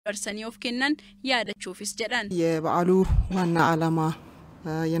dabarsanii of kennan yaadachuufis jedhan. የበዓሉ ዋና ዓላማ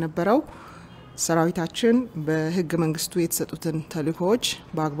የነበረው ሰራዊታችን በህገ መንግስቱ የተሰጡትን ተልእኮዎች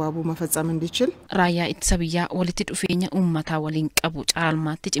በአግባቡ መፈጸም እንዲችል ራያ ኢትሰብያ ወልቲ ዱፌኛ ኡመታ ወሊን ቀቡ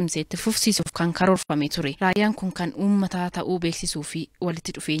ጫልማት ጭምሴት ፉፍሲሱፍ ካን ካሮርፋሜ ቱሬ ራያን ኩን ካን ኡመታ ታኡ ቤክሲሱፊ ወልቲ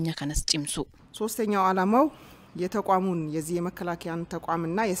ዱፌኛ ከነስ ጭምሱ ሶስተኛው ዓላማው የተቋሙን የዚህ የመከላከያን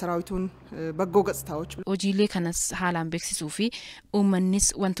ተቋምና የሰራዊቱን በጎ ገጽታዎች ኦጂሌ ከነስ ሃላን ቤክሲሱፊ ኡመንስ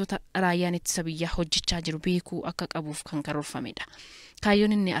ወንቶታ ራያን ኢትሰብያ ሆጅቻ ጅሩ ቤኩ አከቀቡፍ ካን ካሮርፋሜዳ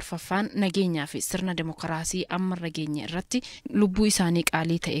ካዮንኒ አርፋፋን ነገኛ ፊ ስርና ዲሞክራሲ አመረገኛ ratti lubbu isaanii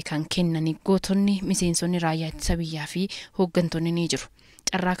qaalii ta'e kan kennani gootonni miseensonni raayyaa ittisa fi hoggantonni ni jiru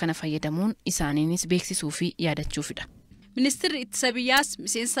carraa kana fayyadamuun isaaniinis beeksisuu fi yaadachuufidha. Ministeerri ittisa biyyaas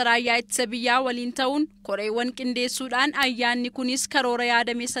miseensa raayyaa ittisa biyyaa waliin ta'uun koreewwan qindeessuudhaan ayyaanni kunis karoora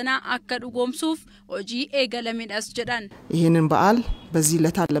yaadame sana akka dhugoomsuuf hojii eegalamedhas jedhan. ይህንን በዓል በዚህ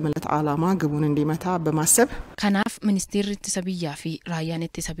ለታለመለት ዓላማ ግቡን እንዲመታ በማሰብ kanaaf ministeerri ittisa biyyaa fi raayyaan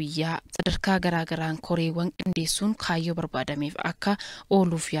ittisa biyyaa sadarkaa garaagaraan koreewwan qindeessuun kaayyoo barbaadameef akka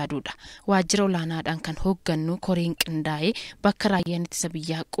ooluuf yaaduudha. Waajjira olaanaadhaan kan hooggannu koreen qindaa'ee bakka raayyaan ittisa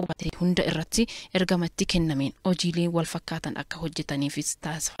biyyaa qubate hunda irratti ergamatti kennameen hojiilee wal fakkaatan akka hojjetaniifis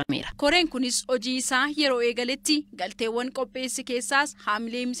taasifameera. Koreen kunis hojii isaa yeroo eegaletti galteewwan qopheessi keessaas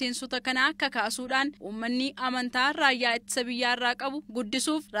haamilee miseensota kanaa kakaasuudhaan uummanni amantaa raayyaa ittisa biyyaa irraa qabu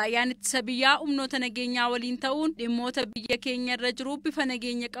guddisuuf raayyaan ittisa biyyaa humnoota nageenyaa waliin ta'uun dhimmoota biyya keenya irra jiru bifa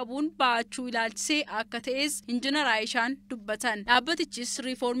nageenya qabuun baachuu ilaalchisee akka ta'es injinar Aayishaan dubbatan. Dhaabbatichis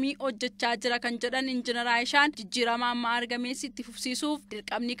riiformii hojjechaa jira kan jedhan injinar Aayishaan jijjiirama amma argamees itti fufsiisuuf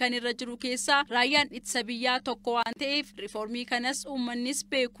dirqamni kan irra jiru keessaa raayyaan ittisa biyyaa tokko waan ta'eef riiformii kanas uummannis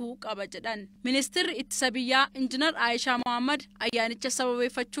beekuu qaba jedhan. Ministeerri ittisa biyyaa injinar Aayishaa Mohammad ayyaanicha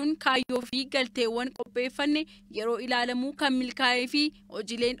sababeeffachuun kaayyoo fi galteewwan qopheeffanne yeroo ilaalamu kan milkaa'ee fi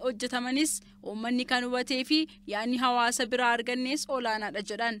hojiileen hojjetamanis uummanni kan hubatee fi yaani hawaasa biraa argannees olaanaadha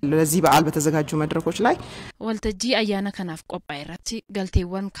jedhan. ለዚህ በዓል በተዘጋጁ መድረኮች ላይ waltajjii ayyaana kanaaf qophaa'e irratti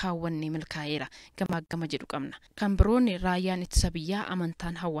galteewwan kaawwanne milkaa'eera gamaagama jedhu qabna. Kan biroon raayyaan ittisa biyyaa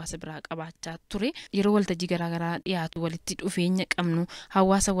amantaan hawaasa biraa qabaachaa ture yeroo waltajjii garaagaraa dhiyaatu walitti dhufeenya qabnu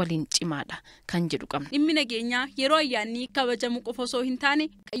hawaasa waliin cimaadha kan jedhu qabna. Dhimmi nageenyaa yeroo ayyaanni kabajamu qofa osoo hin taane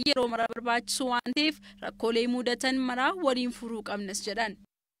yeroo mara barbaachisu waan ta'eef rakkoolee mudatan mara waliin furuu qabnas jedhan.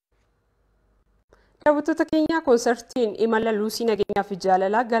 Daawwattoota keenya konsertiin imala Luusii nageenyaa fi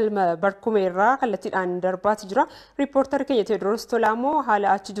jaalalaa galma barkumeerraa kallattiidhaan darbaati jira. Riippoortar keenya Teediroos Tolaamoo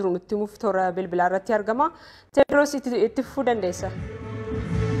haala achi jiru nutti himuuf toora bilbilaa irratti argama. Teediroos itti fufuu dandeessa.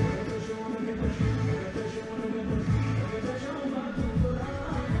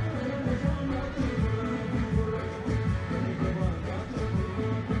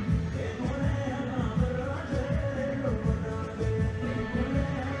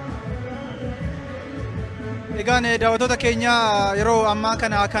 Egaan daawwattoota keenya yeroo ammaa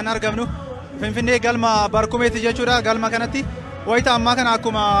kana kan argamnu Finfinnee galma barkumeetti jechuudha. Galma kanatti wayita ammaa kana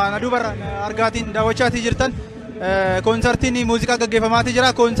akkuma na duubarra argaatiin daawwachaatii jirtan konsertiin muuziqaa gaggeeffamaatii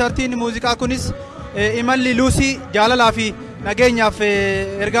jira. Konsertiin muuziqaa kunis imalli Luusii jaalalaa fi nageenyaaf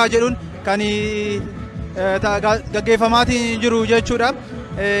ergaa jedhuun kan gaggeeffamaatii jiru jechuudha.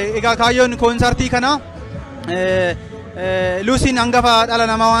 Egaa kaayyoon konsertii kana Luusiin hangafa dhala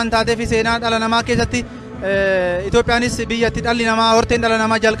namaa waan taateef seenaa dhala namaa keessatti Itoophiyaanis biyyatti dhalli namaa horteen dhala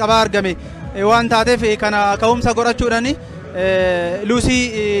namaa jalqabaa argame waan taateef kana ka'umsa godhachuudhaan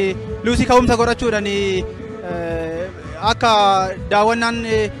Luusii ka'umsa godhachuudhaan akka daawwannaan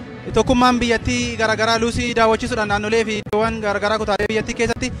tokkummaan biyyattii garaagaraa Luusii daawwachiisuudhaan naannolee fi iddoowwan garaagaraa kutaalee biyyattii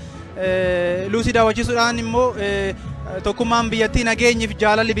keessatti Luusii daawwachiisuudhaan immoo tokkummaan biyyattii nageenyi fi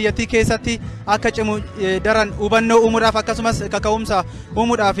jaalalli biyyattii keessatti akka cimu daran hubannoo uumuudhaaf akkasumas kaka'umsa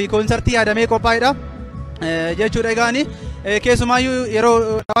uumuudhaaf konsertii yaadamee qophaa'edha. jechuudha. Egaani keessumaayyuu yeroo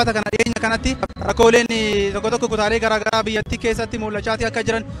dhawaata kana dhiyeenya kanatti rakkooleen tokko tokko kutaalee garaagaraa biyyattii keessatti mul'achaati akka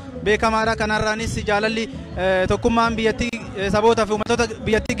jiran beekamaadha. Kanarraanis jaalalli tokkummaan biyyattii saboota fi uummattoota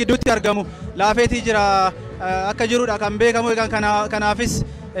biyyattii gidduutti argamu laafeetii jira akka jirudha kan beekamu. Kanaafis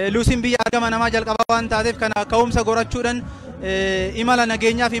Luusiin biyya argama namaa jalqabaa waan taateef kana ka'umsa gorachuudhaan imala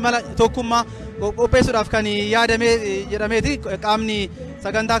nageenyaa fi imala tokkummaa qopheessuudhaaf kan yaadame jedhameeti qaamni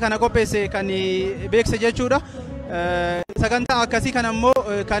sagantaa kana qopheesse kan beekse jechuudha. Sagantaa akkasii kana immoo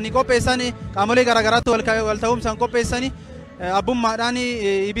kan qopheessan qaamolee garaagaraatti wal ta'umsaan qopheessan abbummaadhaan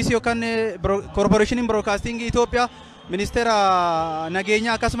EBC yookaan Corporation Broadcasting Itoophiyaa ministeera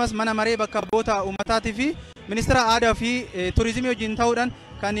nageenyaa akkasumas mana maree bakka bu'oota uummataatii fi ministeera aadaa fi turizimii wajjin ta'uudhaan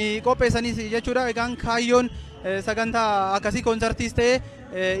kan qopheessanis jechuudha. Egaan kaayyoon sagantaa akkasii konsertiis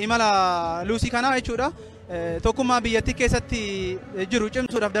ta'ee imala Luusii kana jechuudha. tokkummaa biyyattii keessatti jiru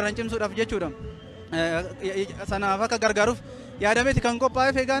cimsuudhaaf daran cimsuudhaaf jechuudha. Sanaaf akka gargaaruuf yaadameeti kan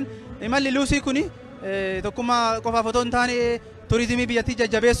qophaa'eef egaan imalli luusii kuni tokkummaa qofaaf otoo hin taane turizimii biyyattii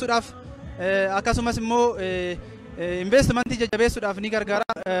jajjabeessuudhaaf akkasumas immoo investimentii jajjabeessuudhaaf ni gargaara.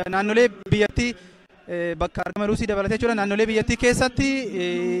 Naannolee biyyattii bakka argama luusii dabalatee jechuudha. Naannolee biyyattii keessatti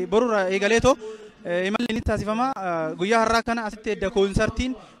borura eegaleetoo imalli ni taasifama. Guyyaa har'aa kana asitti edda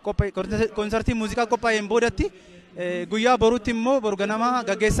koonsartiin muuziqaa qophaa'een boodatti guyyaa boruutti immoo boru ganama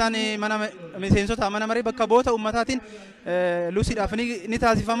gaggeessaan miseensota mana maree bakka bu'oota ummataatiin luusiidhaaf ni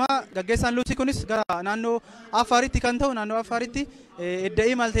taasifama. Gaggeessaan luusii kunis gara naannoo Affaaritti kan ta'u naannoo Affaaritti edda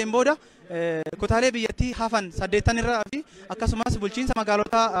imalteen booda kutaalee biyyattii hafan 8 irraa fi akkasumas bulchiinsa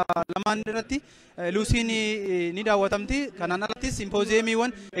magaalota lamaan irratti luusiin ni daawwatamti. Kanaan alattis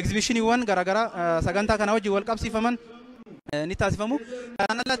simpooziyemiiwwan egzibishiniiwwan garaagaraa sagantaa kana wajjin wal qabsiifaman ni taasifamu.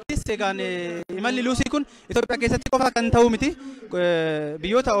 Kanaan alattis egaan imalli luusii kun Itoophiyaa keessatti qofa kan ta'u miti.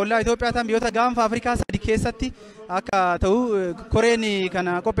 Biyyoota ollaa Itoophiyaa ta'an biyyoota gaanfa Afrikaa 3 keessatti akka ta'u Koreen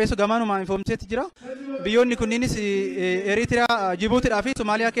kana qopheessu gamaanumaan ifoomseetti jira. Biyyoonni kunniinis Eritiriyaa, Jibuutiidhaa fi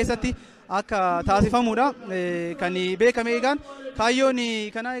Somaaliyaa keessatti akka taasifamuudha kan beekame. Egaan kaayyoon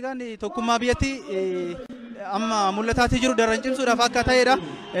kana egaan tokkummaa biyyattii amma mul'ataatii jiru daran cimsuudhaaf akka ta'edha.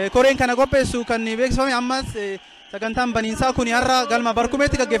 Koreen kana qopheessu kan beeksifame ammas sagantaan baniinsaa kun har'a galma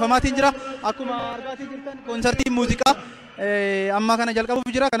barkumeetti gaggeeffamaatiin jira. Akkuma argaatii jirtan koonsartiin muuziqaa amma kana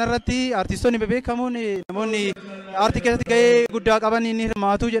jalqabuuf jira. Kanarratti artistoonni bebeekamoon namoonni aartii keessatti gahee guddaa qaban ni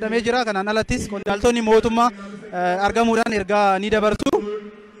hirmaatu jedhamee jira. Kanaan alattis qondaaltonni mootummaa argamuudhaan ergaa ni dabarsu.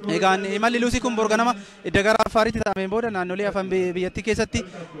 Egaan imalli luusii kun boru ganama edda gara Affaaritti taa'ameen booda naannolee hafan biyyattii keessatti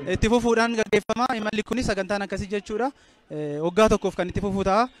itti fufuudhaan gaggeeffama. Imalli kunis sagantaan akkasii jechuudha. Waggaa tokkoof kan itti fufu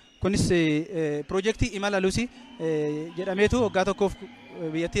ta'a. Kunis piroojeektii imala luusii jedhameetu waggaa tokkoof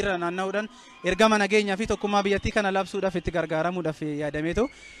biyyattiirra naanna'uudhaan ergama nageenyaa fi tokkummaa biyyattii kana labsuudhaaf itti gargaaramuudhaaf yaadameetu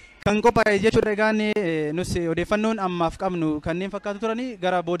kan qophaa'e jechuudha. Egaan nus odeeffannoon ammaaf qabnu kanneen fakkaatu turanii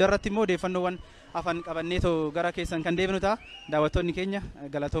gara boodarratti immoo odeeffannoowwan hafan qabanneetoo gara keessan kan deebinu ta'a. Daawwattoonni keenya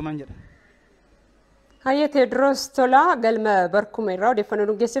galatooman jedha. Hayya Teediroos Tolaa galma barkumeerraa odeeffannoo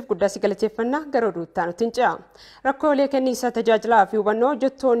nu geesseef guddaa si galateeffannaa gara oduutti aanutti hin ce'a. Rakkoolee kenniinsa tajaajilaa fi hubannoo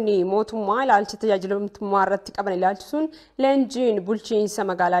hojjettoonni mootummaa ilaalcha tajaajilamtummaa irratti qaban ilaalchisuun leenjiin bulchiinsa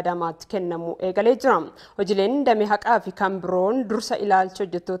magaalaa Adaamaatti kennamu eegalee jira. Hojiileen damee haqaa fi kan biroon dursa ilaalcha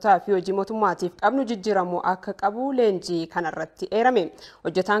hojjettootaa fi hojii mootummaatiif qabnu jijjiiramuu akka qabu leenjii kanarratti eerame.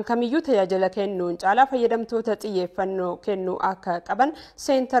 Hojjetaan kamiyyuu tajaajila kennuun caalaa fayyadamtoota xiyyeeffannoo kennuu akka qaban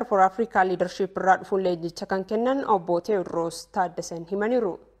Center for African Leadership irraa dhufuun leenjicha kan kennan obbo Teዎድሮስ ታደሰን ሂመኒሩ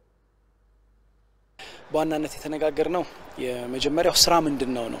በዋናነት የተነጋገርነው የመጀመሪያው ስራ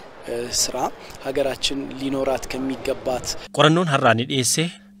ምንድነው ነው። ስራ ሀገራችን ሊኖራት ከሚገባት ቆረኖን ሀራኒ ዲኤሴ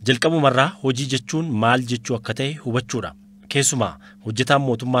ጀልቀሙ መራ ሆጂ ጀቹን ማል ጀቹ አከተይ ሁበቹዳ ኬሱማ ሆጀታም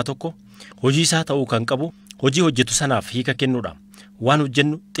ሞቱማ ቶኮ ሆጂ ሳ ተኡ ከንቀቡ ሆጂ ሆጀቱ ሰናፍ ሂከ ከኑዳ ዋን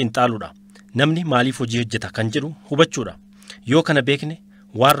ሆጀኑ ጢንጣሉዳ ነምኒ ማሊፍ ሆጂ ሆጀታ ከንጀሩ ሁበቹዳ ዮ ከነ ቤክኔ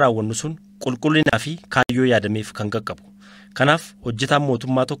ዋራ ወንሱን qulqullina fi kaayyoo yaadameef kan qaqqabu. Kanaaf hojjetaan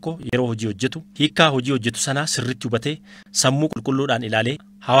mootummaa tokko yeroo hojii hojjetu hiikaa hojii hojjetu sanaa sirriitti hubatee sammuu qulqulluudhaan ilaalee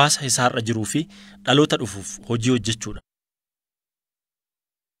hawaasa isaarra jiruu fi dhaloota dhufuuf hojii hojjechuudha.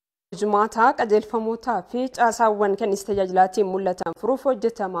 Jumaataa qajeelfamootaa fi caasaawwan kennis tajaajilaatiin mul'atan furuuf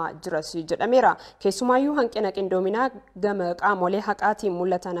hojjetamaa jiras jedhameera. Keessumaayyuu hanqina qindoominaa gama qaamolee haqaatiin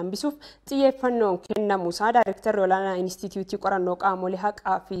mul'atan hambisuuf xiyyeeffannoon kennamuusaa Daayirektarri Olaanaa Inistituutii Qorannoo Qaamolee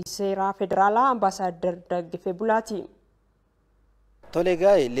Haqaa fi Seeraa Federaalaa Ambaasaadder Daggifee Bulaati. Tole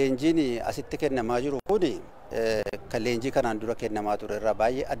gaa'e leenjiin asitti kennamaa jiru kun kan leenjii kanaan dura kennamaa ture irraa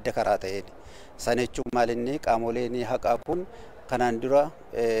baay'ee adda karaa ta'een sana jechuun maalinni qaamoleen haqaa kun kanaan dura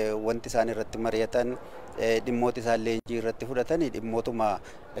wanti isaan irratti mari'atan dhimmoota isaan leenjii irratti fudhatan dhimmootuma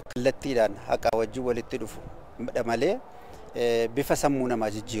kallattiidhaan haqaa wajjin walitti dhufu malee bifa sammuu namaa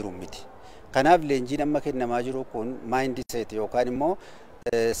jijjiiruun miti. Kanaaf leenjiin amma kennamaa jiru kun maayindiseet yookaan immoo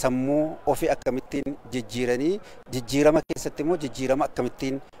sammuu ofii akkamittiin jijjiiranii jijjiirama keessatti immoo jijjiirama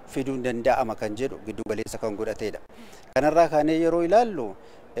akkamittiin fiduun danda'ama kan jedhu giddu galeessa kan godhatedha. Kanarraa kaanee yeroo ilaallu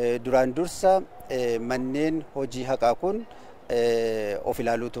duraan dursa manneen hojii haqaa kun of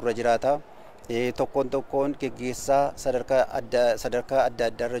ilaaluutu irra jiraata. Tokkoon geggeessaa sadarkaa adda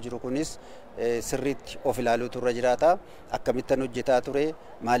addaarra jiru kunis sirriitti of ilaaluutu irra jiraata. Akkamittan hojjetaa ture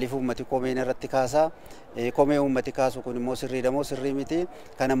maaliif uummati komeen irratti kaasaa komee uummati kaasu kun immoo sirriidhamoo sirrii miti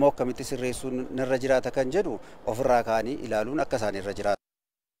kanammoo akkamitti sirreessuun irra jiraata kan jedhu ofirraa kaanii ilaaluun akka isaan irra jiraata.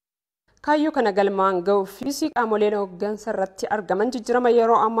 Kaayyoo kana galmaan ga'uufis qaamoleen hooggansa irratti argaman jijjiirama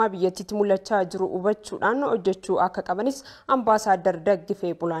yeroo ammaa biyyattiitti mul'achaa jiru hubachuudhaan hojjechuu akka qabanis ambaasaaddar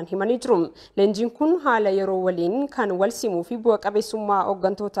Daggifee Bulaan himanii jiru. Leenjiin kun haala yeroo waliin kan wal simuu fi bu'a qabeessummaa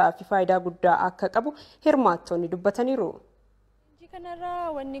hooggantootaa fi faayidaa guddaa akka qabu hirmaattonni dubbataniiru.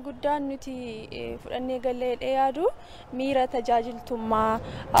 Kanarraa wanni guddaan nuti fudhannee gallee yaadu miira tajaajiltummaa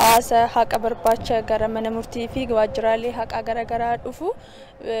hawaasa haqa barbaacha gara mana murtii fi waajjiraalee haqaa garaagaraa dhufu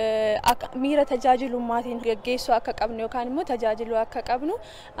miira tajaajilummaatiin gaggeessuu akka qabnu yookaan immoo tajaajiluu akka qabnu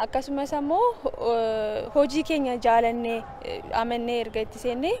akkasumas immoo hojii keenya jaalannee amannee erga itti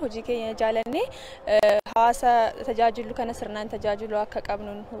seennee hojii keenya jaalannee hawaasa tajaajilu kana sirnaan tajaajiluu akka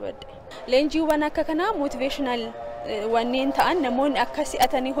qabnu hubadhe. Leenjiiwwan akka kanaa motiveeshinaal wanneen ta'an namoonni akka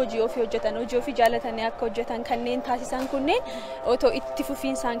si'atanii hojii ofii hojjetan hojii ofii jaalatanii akka hojjetan kanneen taasisan kunneen otoo itti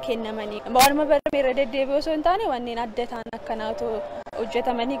fufiinsaan kennamanii waanuma barame irra deddeebi'uu osoo hin taane wanneen adda ta'an akkanaa otoo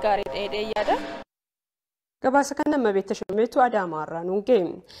hojjetamanii gaarii ta'ee yaada. Gabaasa kana Mabeetta Shumeetu Adaamaarraa nuun ga'e.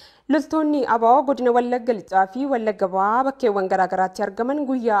 Loltoonni ABO godina Wallagga Lixaa fi Wallagga Bahaa bakkeewwan garaagaraatti argaman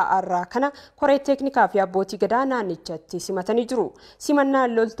guyyaa har'aa kana koree teeknikaa fi abbootii gadaa naannichatti simatanii jiru.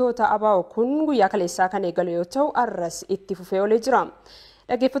 Simannaan loltoota ABO kun guyyaa kaleessaa kan eegalu yoo ta'u har'as itti fufee oolee jira.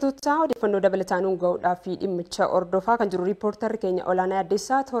 Dhaggeeffattoota odeeffannoo dabalataan gahuudhaaf fi dhimmicha hordofaa kan jiru riippoortarri keenya Olaanaa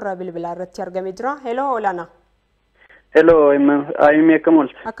Addeessaa toora bilbilaa irratti argamee jira. Heloo Olaanaa. Heloo Ayimee akkam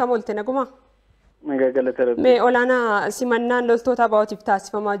oolte? Akkam oolte naguma? Magaalaa Mee Olaanaa simannaan loltoota ABO'tiif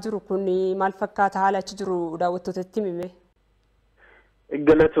taasifamaa jiru kun maal fakkaata haala achi jiru daawwattootatti himime?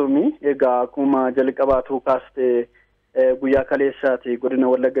 Galatoomii egaa akkuma jalqabaatu kaastee guyyaa kaleessaati godina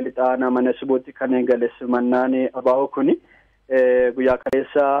Wallagga Lixaa mana Sibootti kan eegale simannaan ABO kuni guyyaa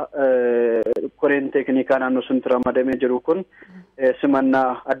kaleessaa koreen teeknikaa naannoo sun ramadamee jiru kun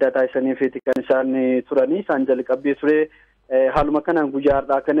simannaa adda taasisaniifi kan isaan turanii isaan jalqabbii ture. Haaluma kanaan guyyaa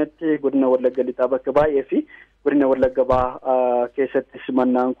har'aa kanatti godina Wallagga Lixaa bakka baay'ee fi godina Wallagga Bahaa keessatti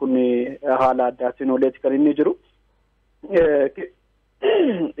simannaan kun haala addaatiin ooleeti kan inni jiru.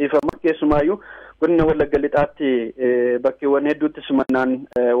 Ifama keessumaayyuu godina Wallagga Lixaatti bakkeewwan hedduutti simannaan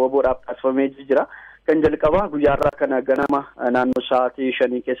waboodhaaf taasifamee jira. Kan jalqabaa guyyaa har'aa kana ganama naannoo sa'aatii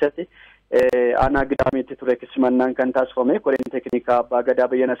 5 keessatti aanaa Gidaamiitti ture simannaan kan taasifame koreen teeknikaa abbaa gadaa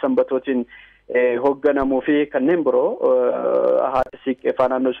bayyana sanbatootiin hoogganamuu fi kanneen biroo haati siiqqeeffaa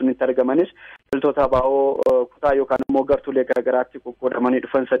naannoo sunitti argamanis loltoota ABO kutaa yookaan immoo gartuulee garaagaraatti qoqqoodamanii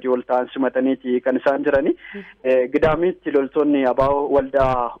dhufan 3 ol ta'an simataniiti kan isaan jirani. Gidaamiitti loltoonni ABO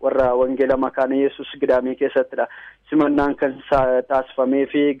waldaa warra wangeela makaana Yesuus Gidaamii keessattidha simannaan kan taasifamee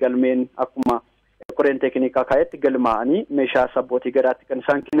fi galmeen akkuma koreen teeknikaa kaayetti galmaa'anii meeshaa abbootii gadaatti kan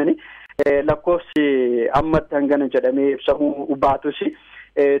isaan kennani. Lakkoofsi ammatti hangana jedhamee ibsamuu baatus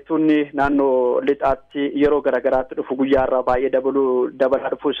tunni naannoo lixaatti yeroo garaagaraatti dhufu guyyaa irraa baay'ee dabalaa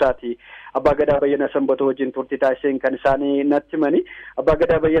dhufuu isaati. Abbaa gadaa bayyana sanbatoo wajjin turtii taasiseen kan isaanii natti himani. Abbaa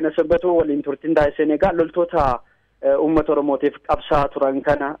gadaa bayyana sanbatoo waliin turtiin taasiseen egaa loltoota uummata Oromootiif qabsaa turan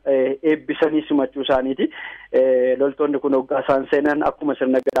kana eebbisanii simachuu isaaniiti. Loltoonni kun hoggaa isaan seenan akkuma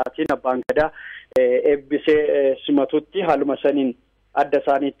sirna gadaatiin abbaan gadaa eebbisee simatutti haaluma saniin adda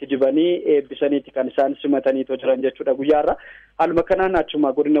isaaniitti dibanii eebbisaniitti kan isaan simataniitoo jiran jechuudha guyyaarra. Haaluma kanaan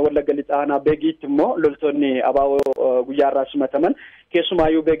achuma godina Wallagga Lixaa Beegiitti immoo loltoonni ABO guyyaarraa simataman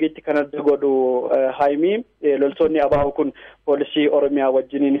keessumaayyuu Beegiitti kan adda godhu Haayimii loltoonni ABO kun poolisii Oromiyaa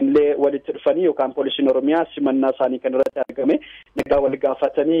wajjiniin illee walitti dhufanii yookaan poolisiin Oromiyaa simannaa isaanii kan irratti argame nagaa wal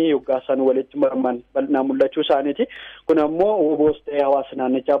gaafatanii yoggaa isaan walitti marman bal'inaan mul'achuu isaaniiti. Kun ammoo woboos ta'ee hawaasa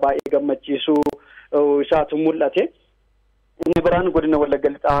naannichaa baay'ee gammachiisuu isaatu mul'ate. Inni biraan godina Wallagga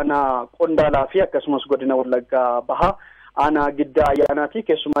Lixaa Qondaalaa fi akkasumas godina Wallagga Bahaa aanaa Giddaa Ayyaanaati.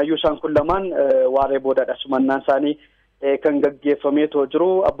 Keessumaayyuu isaan kun lamaan waaree boodadha simannaan isaanii kan gaggeeffamee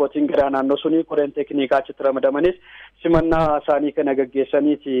jiru. Abbootiin gadaa naannoo sunii koreen teeknikaa achitti ramadamanis simannaa isaanii kana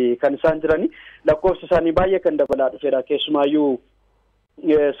gaggeessaniiti kan isaan jirani. Lakkoofsi isaanii baay'ee kan dabalaa dhufeedha. Keessumaayyuu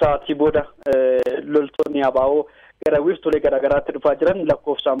sa'aatii booda loltoonni ABO gara wiirtuulee garaagaraatti dhufaa jiran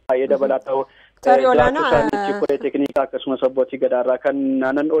lakkoofsaan baay'ee dabalaa ta'u. Tarii Olaanaa koree teeknikaa akkasumas abbootii gadaarraa kan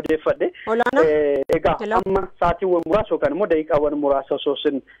naanan odeeffadhe. Egaa amma sa'aatiiwwan muraasa yookaan immoo daqiiqaawwan muraasa osoo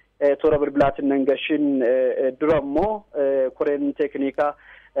isin toora bilbilaatiin nan gashin dura immoo koreen teeknikaa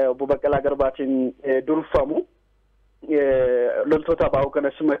obbo Baqqalaa Garbaatiin durfamu loltoota baa'uu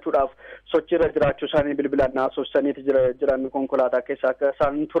kana simachuudhaaf sochiirra jiraachuu isaanii bilbilaan naasofsaniiti jiran konkolaataa keessa akka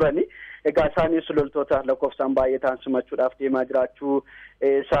isaan turani. Egaa isaanis loltoota lakkoofsaan baay'ee ta'an simachuudhaaf deemaa jiraachuu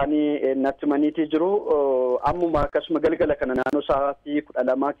isaanii natti maniitii jiru. Ammuma akkasuma galgala kana naannoo sa'aatii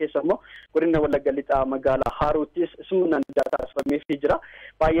 12 keessa immoo godina Wallagga Lixaa magaalaa Haaruuttis simannaan addaa taasifameefii jira.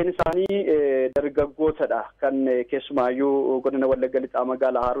 Baay'een isaanii dargaggootadha kan keessumaayyuu godina Wallagga Lixaa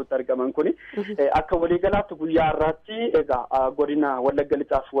magaalaa Haaruutti argaman kuni. Akka waliigalaatti guyyaa irratti egaa godina Wallagga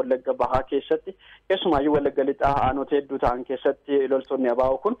Lixaaf Wallagga Bahaa keessatti keessumaayyuu Wallagga Lixaa aanota hedduu ta'an keessatti loltoonni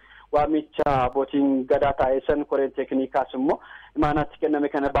abaa'oo kun waamicha abbootiin gadaa taasisan koreen teeknikaas immoo imaanaatti kenname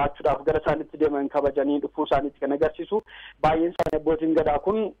kana baachuudhaaf gara isaaniitti deeman kabajanii dhufuu isaaniitti kan agarsiisu. Baay'een isaanii abbootiin gadaa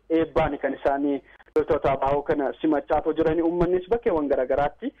kun eebbaan kan isaanii loltoota abaa'oo kana simachaa jiranii. Uummannis bakkeewwan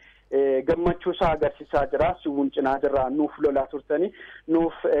garaagaraatti gammachuu isaa agarsiisaa jira. Siwun cinaa jirraa nuuf lolaa turtanii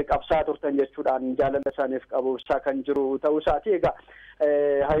nuuf qabsaa turtan jechuudhaan jaalala isaaniif qabu isaa kan jiru ta'uu isaati. Egaa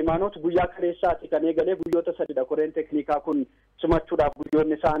Hayimaanoot guyyaa kaleessaati kan eegalee guyyoota sadidha koreen teeknikaa kun simachuudhaaf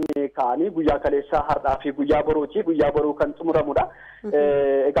guyyoonni isaan ka'anii guyyaa kaleessaa har'aa fi guyyaa boruuti. Guyyaa boruu kan xumuramudha.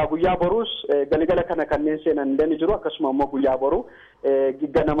 Egaa guyyaa boruus galgala kana kanneen seenan illee ni jiru. Akkasuma immoo guyyaa boruu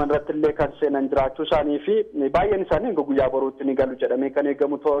ganama irratti illee kan seenan jiraachuu isaanii fi baay'een isaanii guyyaa boruutti ni galu jedhamee kan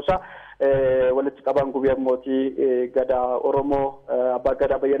eegamu ta'uusaa walitti qaban guyyaa gadaa Oromoo abbaa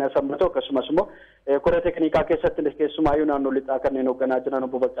gadaa Bayyanaa Sanbatoo akkasumas immoo koree teeknikaa keessatti keessumaayyuu naannoo lixaa kanneen hoogganaa jiran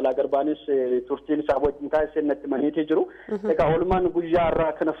obbo Baqqalaa Garbaanis turtiin isaa wajjin taasisee natti maniitii jiru. Egaa oolmaan guyyaa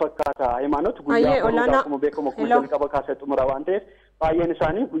irraa kana fakkaata. Hayimaanoot guyyaa boruudhaa akkuma beekamu kun jalqaba kaasee xumura waan ta'eef baay'een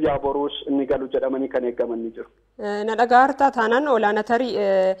isaanii guyyaa boruus ni galu jedhamanii kan eegaman ni jiru. Na dhagaa hartaa taanaan olaana tarii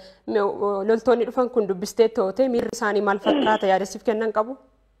loltoonni dhufan kun dubbistee ta'ee miirri isaanii maal fakkaata yaadasiif kennan qabu?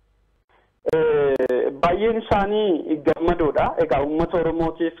 Baay'een isaanii gammadoodha. Egaa uummata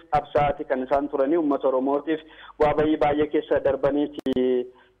Oromootiif qabsaa'aati kan isaan turanii. Uummata Oromootiif waa baay'ee keessa darbaniiti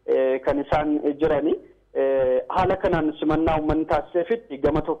kan isaan jiranii. Haala kanaan simannaa uummanni taasiseefitti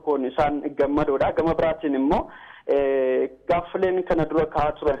gama tokkoon isaan gammadoodha. Gama biraatiin immoo gaaffileen kana dura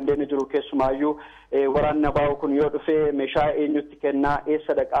ka'aa turan illee jiru. Keessumaayyuu waraanni abaa'oo kun yoo dhufee meeshaa eenyutti kennaa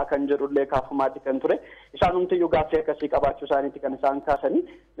eessa dhaqaa kan jedhullee kaafumaatti kan ture. Isaan humtiyyuu gaaffii akkasii qabaachuu isaaniiti kan isaan kaasanii.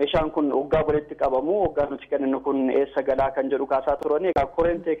 Meeshaan kun waggaa walitti qabamu waggaa nuti kennu kun eessa galaa kan jedhu kaasaa turani. Egaa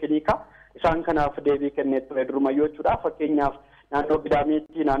koreen teeknikaa isaan kanaaf deebii kennee ture durumayyuu jechuudha. Fakkeenyaaf naannoo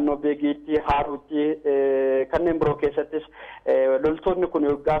Bidaamiitti, naannoo Beegiitti, Haaruutti kanneen biroo keessattis loltoonni kun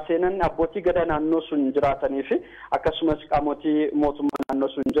waggaa seenan abbootii gadaa naannoo sun jiraatanii fi akkasumas qaamotii mootummaa naannoo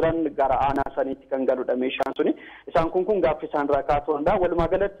sun jiran gara aanaa saniitti kan galudha meeshaan suni. Isaan kun gaaffii isaan irraa kaasuudha. Walumaa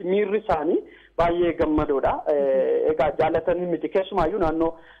galatti miirri isaanii baay'ee gammadoodha. Egaa jaallatanii miti. Keessumaayyuu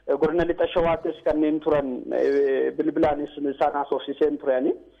naannoo godina Lixa Shawaattis kanneen turan bilbilaanis isaan haasofsiiseen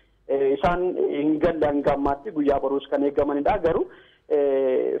turani. Isaan hin galle hanga ammaatti guyyaa boruus kan eegamanidha. Garuu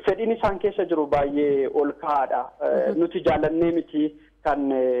fedhiin isaan keessa jiru baay'ee ol ka'aadha. Nuti jaallannee miti kan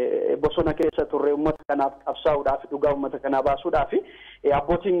bosona keessa turre uummata kanaaf qabsaa'uudhaaf dhugaa uummata kanaa baasuudhaaf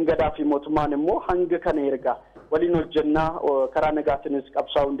abbootiin gadaa fi mootummaan immoo hanga kana erga waliin hojjennaa karaa nagaatiinis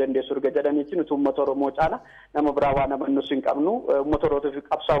qabsaa'uu hin dandeessu erga jedhaniitti nuti uummata Oromoo caala nama biraa waan amannus hin qabnu uummata Oromootiif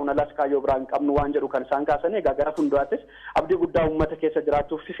qabsaa'uun alas kaayyoo biraa hin qabnu waan jedhu kan isaan kaasan. Egaa gara fuulduraattis abdii guddaa uummata keessa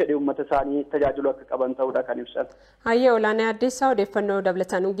jiraachuuf fi fedhii uummata isaanii tajaajilu akka qaban ta'uudha kan ibsan. Hayyee olaanaa Addeessaa odeeffannoo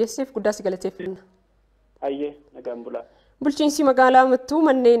dabalataan ogeessiif guddaa si galateeffanna. Hayyee nagaan bulaa. Bulchiinsi magaalaa Mattuu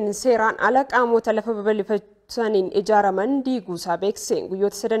manneen seeraan ala qaamota lafa babal'ifataniin ijaaraman diiguusaa beekse.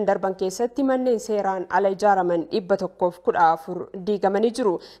 Guyyoota 3 darban keessatti manneen seeraan ala ijaaraman 114 diigamanii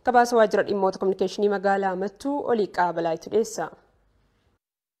jiru. Gabaasa waajjira dhimmoota kominikeeshinii magaalaa Mattuu Oliiqaa Balaayitu dhiyeessa.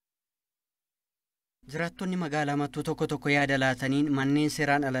 Jiraattonni magaalaa Mattuu tokko yaada laataniin manneen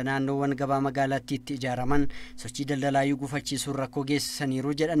seeraan ala naannoowwan gabaa magaalaatti itti ijaaraman sochii daldalaayyuu gufachiisuun rakkoo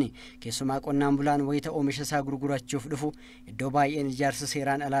geessisaniiru jedhani. Keessumaa qonnaan bulaan wayita oomisha isaa gurgurachuuf dhufu iddoo baay'een ijaarsa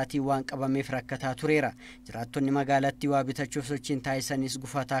seeraan alaatiin waan qabameef rakkataa tureera. Jiraattonni magaalaatti waa bitachuuf sochiin taasisanis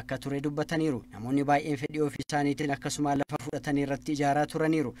gufataa akka ture dubbataniiru. Namoonni baay'een fedhii ofii isaaniitiin akkasuma lafa fudhatanii irratti ijaaraa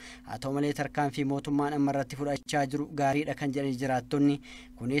turaniiru. Haa ta'u malee tarkaanfii mootummaan amma irratti fudhachaa jiru gaariidha kan jedhan jiraattonni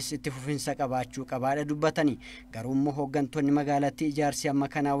kunis itti fufinsa qabaachuu qabaadha dubbatanii. Garuu immoo hooggantoonni magaalaatti ijaarsi amma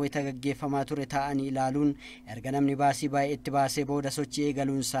kanaa wayita gaggeeffamaa ture taa'anii ilaaluun erga namni baasii baay'ee itti baasee booda sochii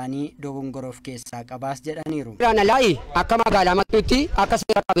eegaluun isaanii dogongoroof keessaa qabaas jedhaniiru. Laalaa'i akka magaalaa Mattuutti akka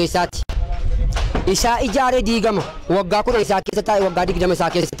seera qabeessaatti isaa ijaaree diigama waggaa 10 isaa keessa taa'e waggaa 20 isaa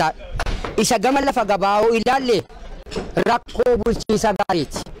keessa taa'e isa gama lafa gabaa'uu ilaalle rakkoo bulchiinsa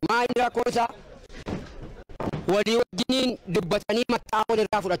gaariiti. Maali rakkoo isaa? walii wajjiniin dubbatanii maxxaa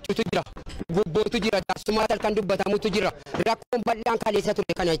walirraa fudhachuutu jira. Gubbootu jira, jaarsumaa halkan dubbatamutu jira. Rakkoon bal'aan kaleessa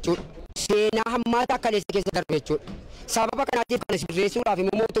ture kana jechuudha. Seenaa hammaataa kaleessa keessa darbe jechuudha. Sababa kanaatiif kana sirreessuudhaaf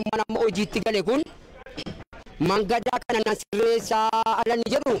immoo mootummaan amma hojiitti gale kun mangadaa kana nan sirreessaa ala ni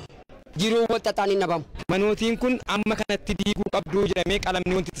jedhu jiruu wal xaxaan hin dhabamu. Manootiin kun amma kanatti diiguu qabduu jedhamee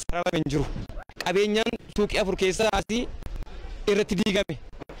qalamni wanti sararame hin jiru. Qabeenyaan suuqii 4 keessaa irratti diigame.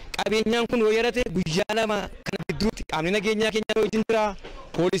 Qabeenyaan kun yoo yarate guyyaa 2 kana gidduutti qaamni nageenyaa keenya wajjin jira,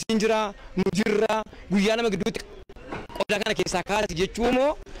 poolisiin jira, nu jirra, guyyaa 2 gidduutti qodaa kana keessaa kaasati jechuun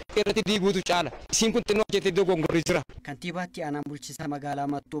immoo irratti diiguutu caala. Isiin kun xinnoo hojjetee iddoo gongorri jira. Kantiibaatti aanaan bulchiinsa magaalaa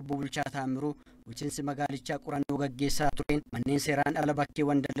Mattuu obbo Bulchaa Taamiruu bulchiinsi magaalichaa qorannoo gaggeessaa tureen manneen seeraan ala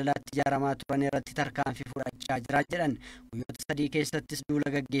bakkeewwan daldalaatti ijaaramaa turan irratti tarkaanfii fudhachaa jira jedhan. Guyyoota 3 keessattis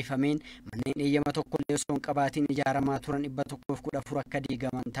duula gaggeeffameen manneen eeyyama tokkollee osoo hin qabaatiin ijaaramaa turan 114 akka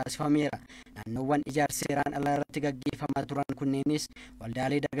diigaman taasifameera. Naannoowwan ijaarsi seeraan ala irratti gaggeeffamaa turan kunneenis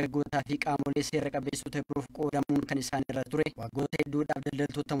waldaalee dargaggootaa fi qaamolee seera qabeessota biroof qoodamuun kan isaan irra ture. Waggoota hedduudhaaf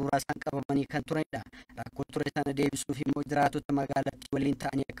daldaltoota muraasaan qabamanii kan turanidha. Rakkoo ture sana deebisuuf immoo jiraatota magaalattii waliin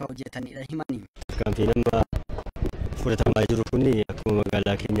ta'anii akka hojjetanidha himani. Tarkaanfiin amma fudhatamaa jiru kun akkuma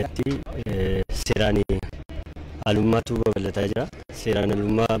magaalaa keenyatti seeraan alummaatu babal'ataa jira. Seeraan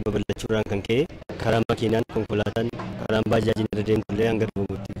alummaa babal'achuudhaan kan ka'e karaa makiinaan konkolaataan karaan baajaajiin irra deemtullee hanga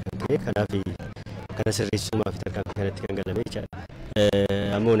dhumamutti kan ka'e kanaaf kana sirreessumaaf tarkaanfii kanatti kan galame jechaadha.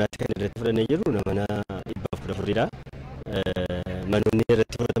 Amma onaatti kan irratti fudhannee jiru mana 114dha. Manoonni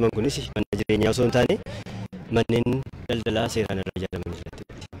irratti fudhataman kunis mana jireenyaa osoo hin taane manneen daldalaa seeraan irra ijaaraman irratti.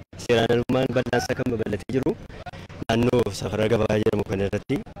 Seeraan alummaan bal'aansa kan babal'atee jiru naannoo safara gabaa jedhamu kana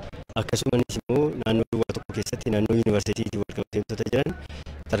irratti akkasumas immoo naannoo duwwaa tokko keessatti naannoo yuunivarsiitiitti wal qabatee jiran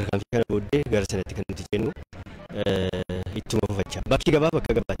tarkaanfii kana booddee gara sanatti kan nuti jennu ittuma fufachaa. Bakki gabaa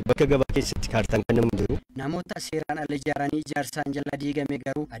bakka gabaati. Bakka gabaa keessatti kaartaan kan namu jiru. Namoota seeraan ala ijaaranii ijaarsaan jala diigame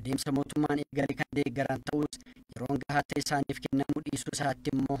garuu adeemsa mootummaan eegale kan deeggaran ta'us yeroon gahaa ta'e isaaniif kennamuu dhiisuu isaatti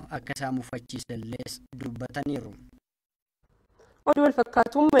immoo akka isaan mufachiisallee dubbataniiru. Oduu wal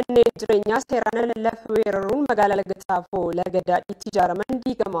fakkaatuun manneen jireenyaa seeraan ala lafa weeraruun magaalaa Lagataafoo laga daadhiitti ijaaraman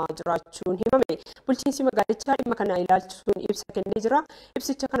diigamaa jiraachuun himame. Bulchiinsi magaalichaa dhimma kana ilaalchisuun ibsa kennee jira.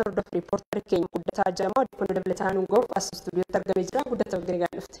 Ibsicha kana hordofu riippoortari keenya Guddataa Jamaa odeeffannoo dabalataan hungaa'uuf as istuudiyootti argamee jira. Guddataa waggaa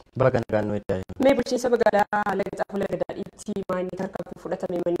dhufte. Baga nagaan edda. Mee bulchiinsa magaalaa Lagataafoo laga daadhiitti maaliif tarkaanfii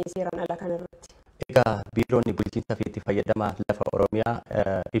fudhatame manneen seeraan alaa kana irratti? Egaa biiroonni bulchiinsa fi itti fayyadamaa lafa Oromiyaa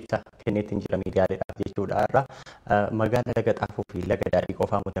ibsa kenneetiin jira miidiyaaleedhaaf jechuudha irra magaalaa Lagataafoo fi laga daadhii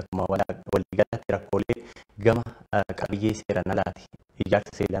qofaa mutakuma waliigalatti rakkoolee gama qabiyyee seeraan alaati.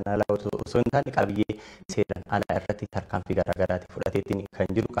 Ijaarsa seeraan alaa osoo hin taane qabiyyee seeraan alaa irratti tarkaanfii garaagaraati fudhateetiin kan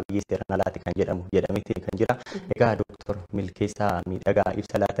jiru qabiyyee seeraan alaati kan jedhamu jedhameetiin kan jira. Egaa Dooktor Milkeessaa Miidhagaa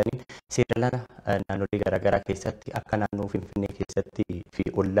ibsa laataniin seeraan ala naannolee garaagaraa keessatti akka naannoo Finfinnee keessatti fi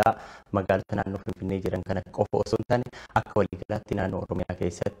ollaa magaalota naannoo Finfinnee jiran kana qofa osoo hin taane akka waliigalaatti naannoo Oromiyaa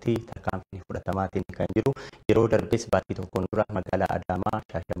keessatti tarkaanfii fudhatamaatiin kan jiru. Yeroo darbes baatii tokkoon dura magaalaa Adaamaa,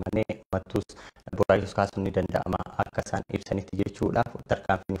 Shaashamannee, Mattuus, Booraayyus kaasuun ni danda'ama akka isaan ibsanitti jechuudha.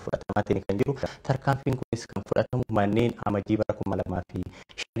 Tarkaanfiin fudhatamaatiin kan jiru. Tarkaanfiin kunis kan fudhatamu manneen amajjii bara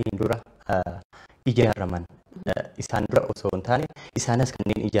 2005 dura ijaaraman isaan dura osoo hin taane isaanis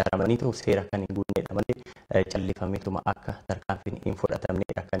kanneen ijaaramanii ta'u seera kan hin guunneedha malee callifameetuma akka tarkaanfiin hin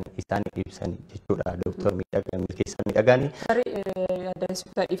fudhatamneedha kan isaan ibsan jechuudha. Dooktor Milkeessaa Miidhagaanii.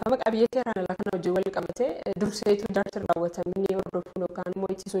 Adeemsota dhiifama qabiyyee seeraan alaa kana wajjin wal qabatee durseetu ijaarsa raawwatamanii hordofuun yookaan immoo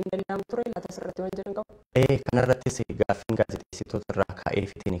ittisuun hin danda'amu ture laata asirratti waan jedhan qabu. Kanarrattis gaaffiin gaazexeessitoota irraa ka'ee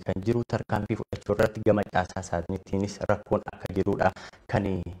fitiin kan jiru tarkaanfii fudhachuu irratti gama caasaa isaaniitiinis rakkoon akka jirudha kan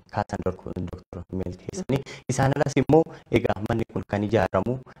kaasan Dooktor Milkeessanii. Isaan alas immoo egaa manni kun kan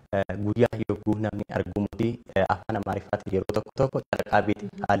ijaaramu guyyaa yogguu namni argumuti afaan Amaariffaatiin yeroo tokko tokko xarqaa beeti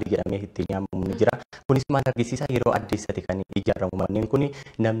haalii jedhamee ittiin yaamamu ni jira. Kunis maal argisiisa yeroo addeessati kan ijaaramu manneen kun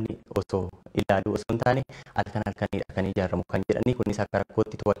namni osoo ilaaluu osoo hin taane halkanidha kan ijaaramu kan jedhanii kunis akka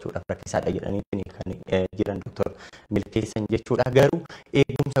rakkootti to'achuudhaaf rakkisaadha jedhanii kan jiran Dooktor Milkeessan jechuudha. Garuu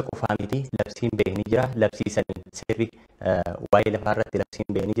eegumsa qofaa miti labsiin ba'ee ni jira. Labsiisanii seerri waa'ee lafaa irratti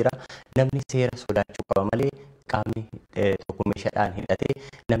labsiin ba'ee ni jira. Namni seera sodaachuu qaba malee qaamni tokko meeshaadhaan hidhatee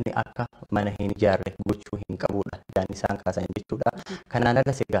namni akka mana hin ijaarre gochuu hin qabudha. Yaadni isaan kaasan jechuudha. Kanaan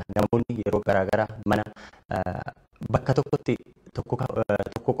alas egaa namoonni yeroo garaagaraa mana bakka tokkotti tokko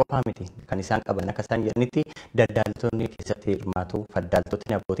qofaa miti kan isaan qaban akka isaan jedhanitti daldaltoonni keessatti hirmaatu,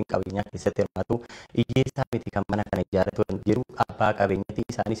 faddaaltonni abbootiin qabeenyaa keessatti hirmaatu, hiyyeessaa miti kan mana kana ijaarratu jiru abbaa qabeenyaati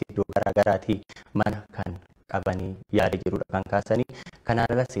isaanis iddoo garaagaraati mana kan qabanii yaada jirudha kan kaasanii.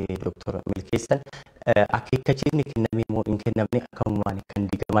 Kanaan alas Dooktor Milkeessan akeekkachiifni kennamee moo hin kennamne akkanumaan kan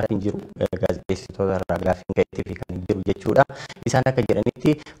diigamaa hin jiru gaazexeessitoota irraa gaafiin ka'eetii fi kan jiru jechuudha. Isaan akka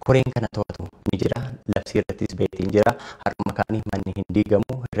jedhanitti koreen kana to'atu ni jira. Labsii irrattis beektiin jira. Har'uma kaanii manni hin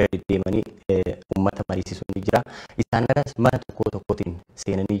diigamu irra deddeemanii uummata mariisisu ni jira. Isaan garas mana tokkootiin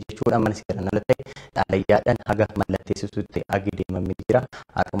seenanii jechuudha. Mana seeraan ala ta'e xalayyaadhaan haga mallatteessisuutti agi deemamee jira.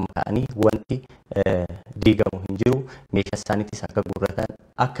 Har'uma kaanii wanti diigamu hin jiru. Meeshaa isaaniitis akka guurratan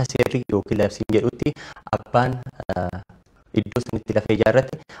akka seerri yookiin labsiin jedhutti abbaan iddoo sanitti lafa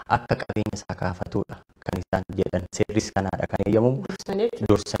ijaarrate akka qabeenya isaa kaafatudha kan isaan jedhan. Seerris kanaadha kan eeyyamu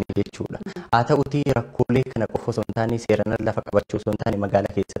dursanii jechuudha. Haa ta'utii rakkoolee kana qofa osoo hin taane seeraan lafa qabachuu osoo hin taane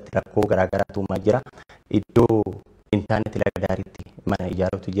magaalaa keessatti rakkoo garaagaraatu uumaa jira. Iddoo intarneetii laga daariitti mana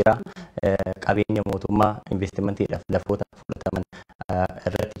ijaarutu jira. Qabeenya mootummaa investimantiidhaaf lafoota fudhataman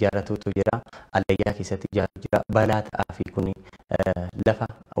irratti ijaarratutu jira. Allayyaa keessatti ijaaru jira. Balaa ta'aa fi kun lafa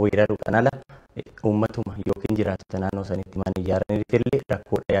weeraruudhaan ala uummatuma yookiin jiraatota naannoo sanitti mana ijaaraniif illee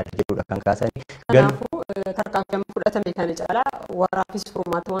rakkoodha yaada jedhudha kan kaasanii. Kanaafuu tarkaanfii fudhatame kana caalaa waraabis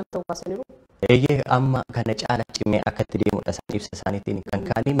furmaata waan ta'uu kaasaniiru. Eeyyee amma kana caala cimee akka itti deemudha isaan ibsa isaaniitiin kan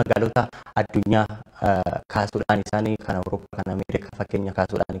kaanii magaalota addunyaa kaasuudhaan isaanii kan Awurooppaa kan Ameerikaa fakkeenya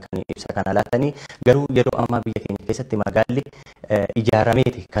kaasuudhaan kan ibsa kana laatanii garuu yeroo ammaa biyya keenya keessatti magaalli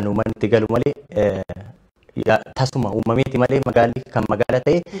ijaarameeti kan uummanni itti galu malee tasuma uumameeti malee magaalli kan magaala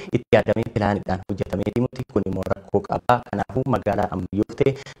ta'e itti yaadamee pilaanidhaan hojjetamee deemutti kun immoo rakkoo qaba. Kanaafuu magaalaa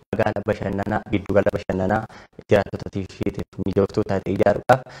ammayyoofte magaalaa bashannanaa giddugala bashannanaa jiraattotaatiif mijooftuu taate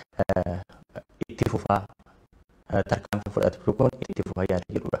ijaaruudhaaf itti fufaa tarkaanfii fudhatu kun itti fufaa yaada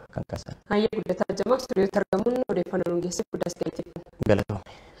jedhudha kan kaasan. Hayyee guddataa jamaa istuudiyootti argamuun odeeffannoo geessiif guddaas ga'eetti. Galatoome.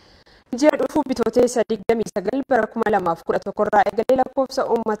 Ji'a dhufuu bitootessa 29 bara 2011 irraa eegalee lakkoofsa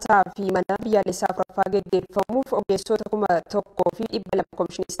uummataa fi mana biyyaalessaa afuraffaa geggeeffamuuf ogeessota 1,200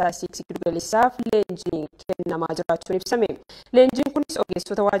 Komishinii Istaatistiksii giddugaleessaaf leenjiin kennamaa jiraachuun ibsame. Leenjiin kunis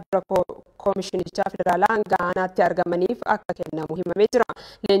ogeessota waajjira Komishinichaa Federaalaa hanga aanaatti argamaniif akka kennamu himamee jira.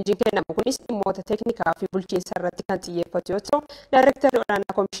 Leenjiin kennamu kunis dhimmoota teeknikaa fi bulchiinsa irratti kan xiyyeeffatu yoo ta'u, Daayirektarri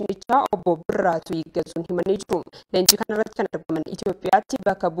olaanaa Komishinichaa obbo Birraatu Yiggazuun himanii jiru. Leenjii kanarratti kan argaman Itoophiyaatti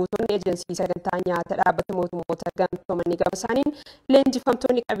bakka buutonni eejensii sagantaa nyaata dhaabbata mootummoota gamtoomanii gaba isaaniin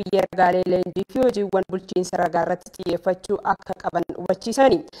leenjifamtoonni qabiyyee ragaalee leenjii fi hojiiwwan bulchiinsa ragaa irratti xiyyeeffachuu akka qaban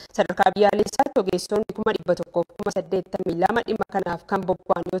hubachiisani. Sadarkaa biyyaalessaatti ogeessonni 182 dhimma kanaaf kan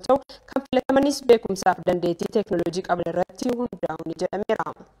bobba'an yoo ta'u, kan filatamanis beekumsaaf dandeettii teeknooloojii qaban irratti hundaa'uun jedhameera.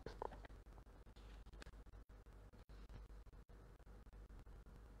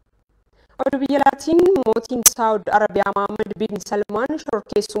 Oduu biyya alaatiin mootiin Saawud Arabiyaa Mohammed bin Salmaan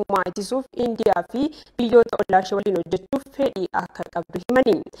shororkeessummaa ittisuuf Indiyaa fi biyyoota ollaa ishee waliin hojjechuuf fedhii akka qabdu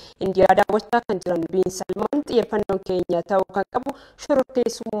himani. Indiyaa daawwachaa kan jiran bin Salmaan xiyyeeffannoon keenya ta'uu kan qabu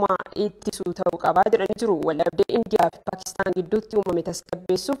shororkeessummaa ittisuu ta'uu qabaa jedhanii jiru. Waldhabdee Indiyaa fi Paakistaan gidduutti uumame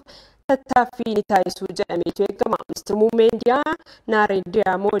tasgabbeessuuf tattaaffii ni taasisuu jedhameetu eegama. Ministeerri muummee Indiyaa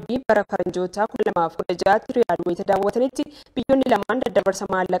Naareendiraa Moodii bara faranjoota 2016 Riyaad wayita daawwatanitti biyyoonni lamaan daddabarsa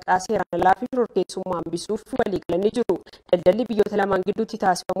maallaqaa seeraan alaa fi shororkeessummaa hambisuuf walii galanii jiru. Daldalli biyyoota lamaan gidduutti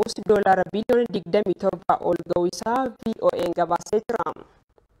taasifamus doolaara biliyoona 27 ol ga'uu isaa VOA'n gabaasee jira.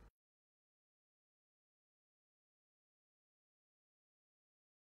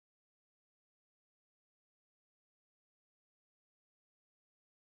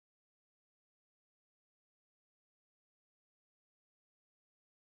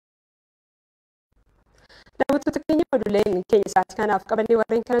 Daawwattoota keenya oduuleen keenya isaatti kanaaf qabannee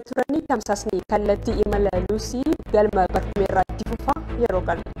warreen kana turanii tamsaasni kallattii imala Luusii galma barkumeerraa itti fufaa yeroo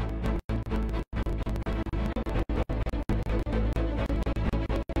gala.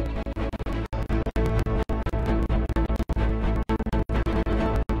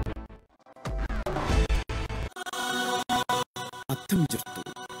 Attam jirtu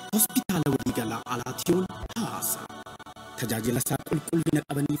hospitaala waliigalaa Alaatiyoon Hawaasa. Tajaajila isaa qulqullina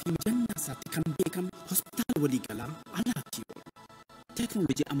qabanii fi mijanna isaatti kan beekamu hospitaala waliigalaa Alaatiyoon.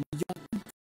 Teeknooloojii ammayyaa